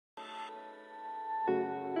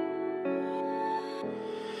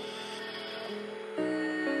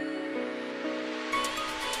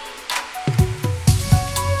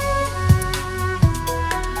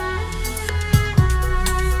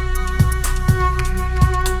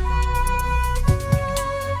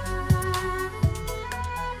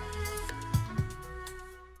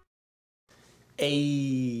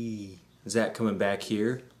Hey, Zach coming back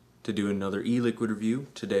here to do another e-liquid review.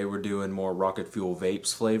 Today we're doing more Rocket Fuel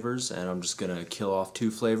Vapes flavors, and I'm just going to kill off 2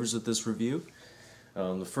 flavors with this review.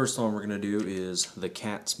 The first one we're going to do is the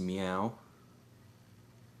cat's Meow.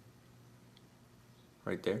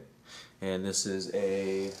 Right there. And this is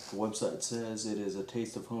the website says it is a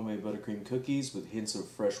taste of homemade buttercream cookies with hints of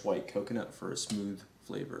fresh white coconut for a smooth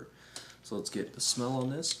flavor. So let's get the smell on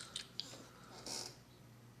this.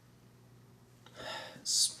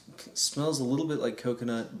 Smells a little bit like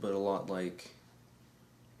coconut, but a lot like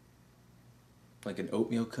an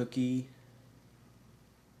oatmeal cookie,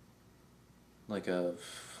 like a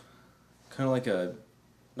kind of like a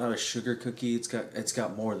not a sugar cookie. It's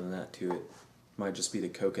got more than that to it. Might just be the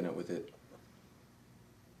coconut with it.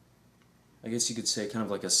 I guess you could say kind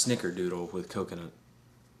of like a snickerdoodle with coconut.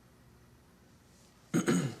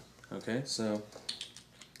 Okay, so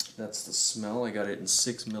that's the smell. I got it in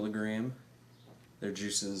 6 milligram. Their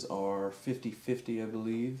juices are 50/50, I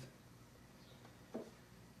believe.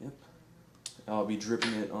 Yep. I'll be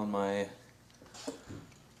dripping it on my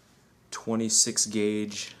 26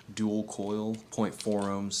 gauge dual coil 0.4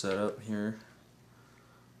 ohm setup here.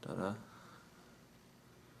 Ta-da.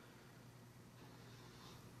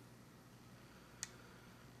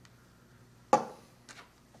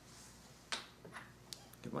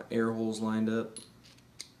 Get my air holes lined up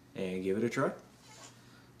and give it a try.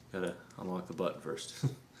 Gotta unlock the button first.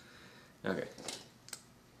 Okay.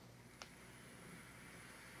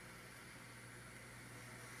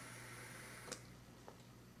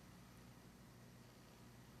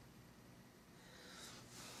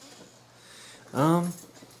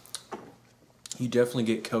 You definitely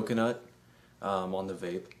get coconut on the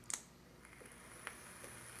vape.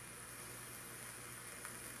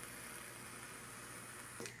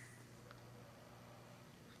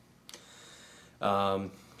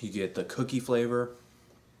 You get the cookie flavor.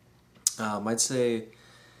 I'd say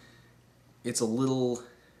it's a little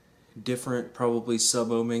different, probably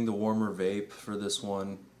sub-ohming the warmer vape for this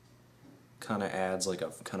one. Kind of adds like a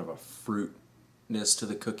kind of a fruitness to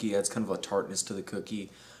the cookie, adds kind of a tartness to the cookie,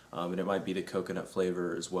 and it might be the coconut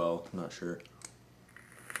flavor as well, I'm not sure.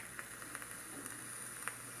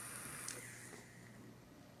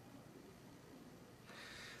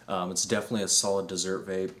 It's definitely a solid dessert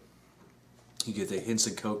vape. You get the hints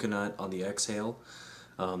of coconut on the exhale.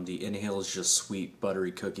 The inhale is just sweet,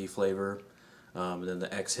 buttery cookie flavor. And then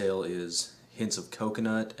the exhale is hints of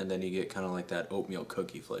coconut, and then you get kind of like that oatmeal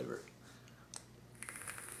cookie flavor.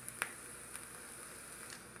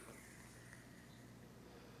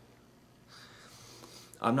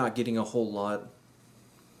 I'm not getting a whole lot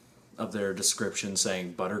of their description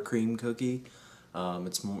saying buttercream cookie.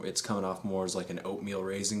 It's coming off more as like an oatmeal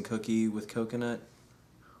raisin cookie with coconut.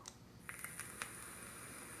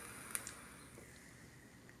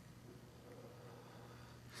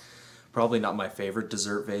 Probably not my favorite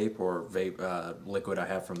dessert vape or liquid I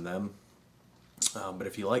have from them. But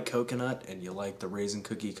if you like coconut and you like the raisin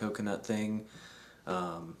cookie coconut thing,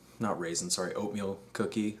 not raisin, sorry, oatmeal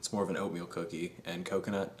cookie. It's more of an oatmeal cookie and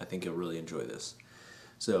coconut. I think you'll really enjoy this.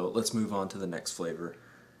 So let's move on to the next flavor.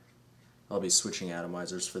 I'll be switching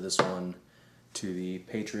atomizers for this one to the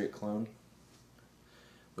Patriot clone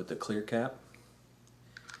with the clear cap.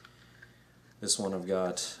 This one I've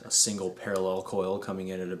got a single parallel coil coming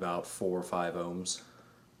in at about 4 or 5 ohms.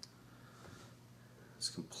 It's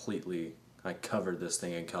completely, I covered this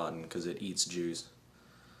thing in cotton because it eats juice.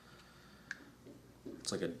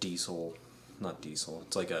 It's like a diesel, not diesel,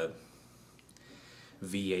 it's like a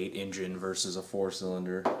V8 engine versus a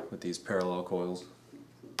 4-cylinder with these parallel coils.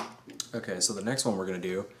 Okay, so the next one we're going to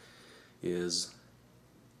do is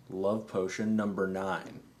Love Potion number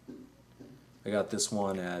 9. I got this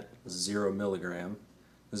one at 0 milligram.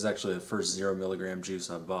 This is actually the first 0 milligram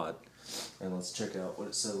juice I bought. And let's check out what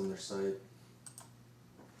it says on their site.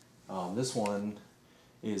 This one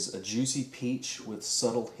is a juicy peach with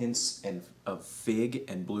subtle hints of fig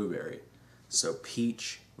and blueberry. So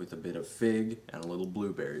peach with a bit of fig and a little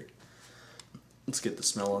blueberry. Let's get the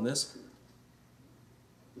smell on this.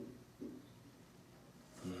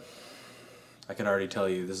 I can already tell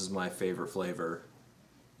you this is my favorite flavor,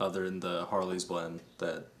 other than the Harley's blend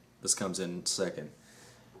that this comes in second.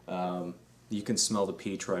 You can smell the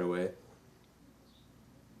peach right away.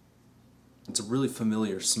 It's a really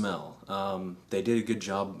familiar smell. They did a good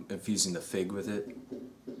job infusing the fig with it.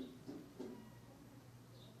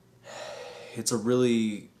 It's a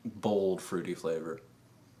really bold fruity flavor.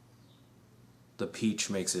 The peach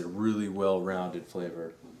makes it a really well-rounded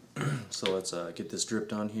flavor. So let's get this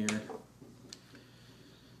dripped on here.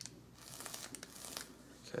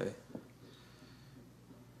 Okay.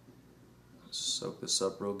 Soak this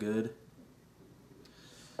up real good.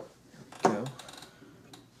 There we go.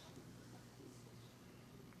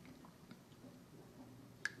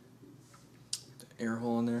 The air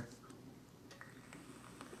hole in there.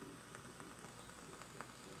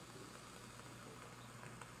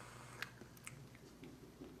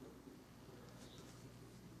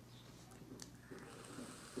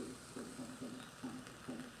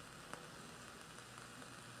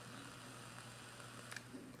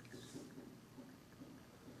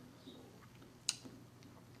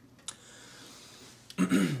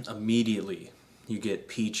 Immediately you get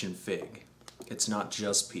peach and fig. It's not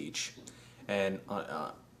just peach. And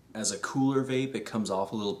as a cooler vape, it comes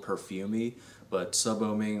off a little perfumey, but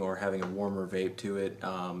sub-ohming or having a warmer vape to it,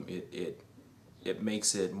 it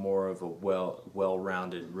makes it more of a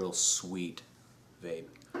well-rounded, real sweet vape.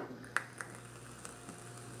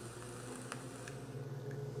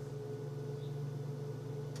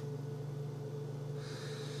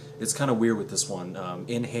 It's kind of weird with this one.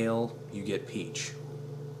 Inhale, you get peach.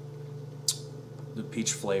 The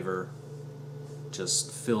peach flavor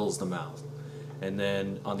just fills the mouth. And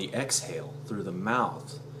then on the exhale, through the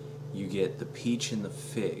mouth, you get the peach and the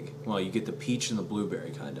fig. Well, you get the peach and the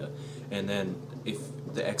blueberry, kind of. And then if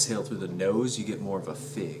the exhale through the nose, you get more of a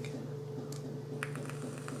fig.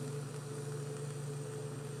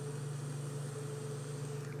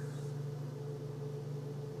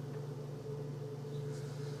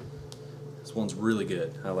 This one's really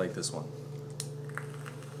good. I like this one.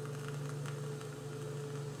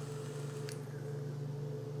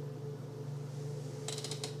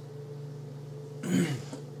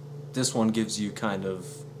 This one gives you kind of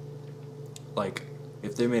like,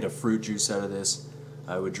 if they made a fruit juice out of this,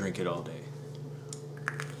 I would drink it all day.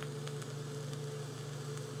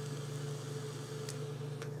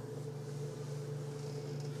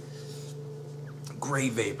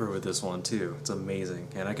 Great vapor with this one too. It's amazing,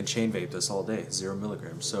 and I can chain vape this all day, 0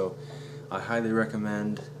 milligrams. So I highly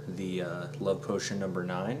recommend the Love Potion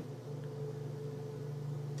 #9.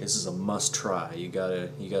 This is a must try. You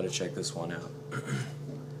gotta check this one out.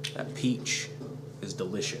 That peach is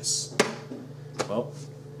delicious. Well,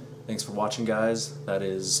 thanks for watching, guys. That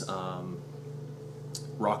is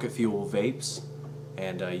Rocket Fuel Vapes,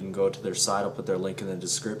 and you can go to their site. I'll put their link in the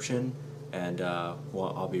description, and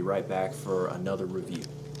well, I'll be right back for another review.